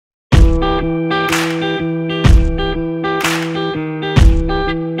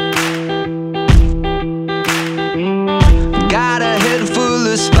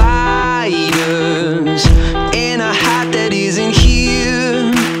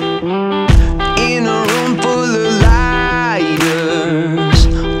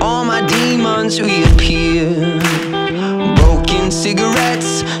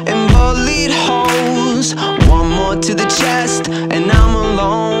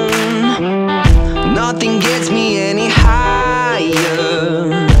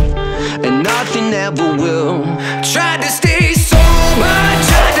never will. Tried to stay sober,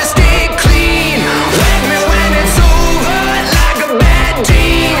 tried to stay clean. Wake me when it's over, like a bad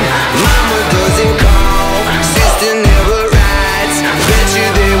dream. Mama doesn't call, sister never writes. Bet you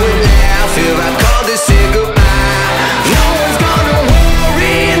they would laugh if I called to say goodbye. No one's gonna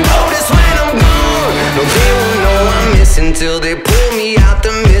worry and notice when I'm gone. No, they won't know I'm missing till they pull me out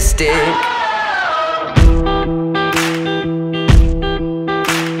the mystic.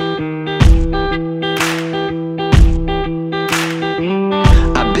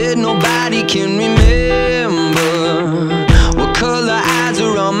 Nobody can remember what color eyes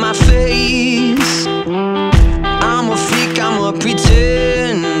are on my face. I'm a freak, I'm a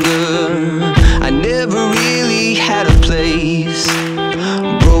pretender. I never really had a place.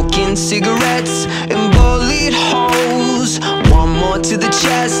 Broken cigarettes and bullet holes. One more to the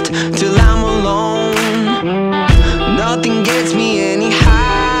chest till I'm alone. Nothing gets me any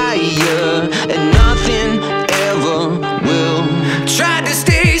higher, and nothing ever will. Tried to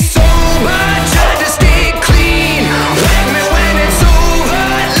stay tried to stay clean. Wake me when it's over,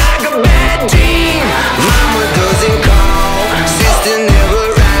 like a bad dream. Mama doesn't call, sister never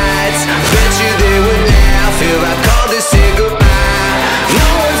writes. Bet you they would laugh if I called to say goodbye. No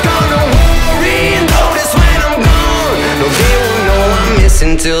one's gonna worry and notice when I'm gone. No, they won't know I'm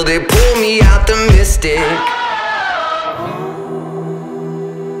missing till they pull me out the mystic.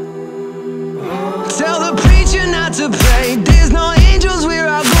 Tell the preacher not to pray. There's no angels where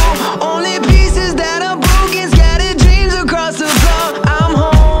I go. Only pieces that are broken, scattered dreams across the floor. I'm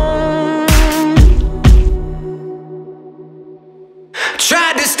home.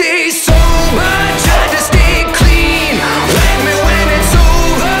 Tried to stay sober, tried to stay clean. Wake me when it's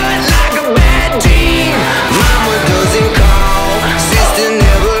over, like a bad dream. Mama doesn't call, sister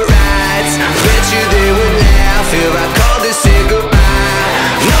never writes. Bet you they would laugh if I called to say goodbye.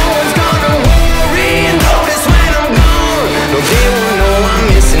 No one's gonna worry and notice when I'm gone. No, they won't know I'm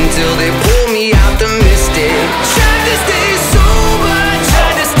missing till they pull me out the mystic. Tried to stay sober,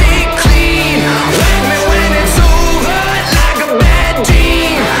 tried to stay clean. Wake me when it's over, like a bad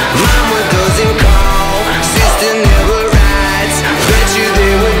dream. Mama doesn't call, sister never writes. Bet you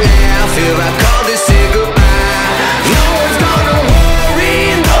they would laugh if I called to say goodbye. No one's gonna worry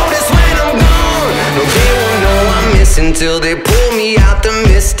and notice when I'm gone. No, they won't know I'm missing till they pull me out the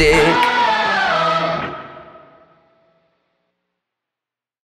mystic.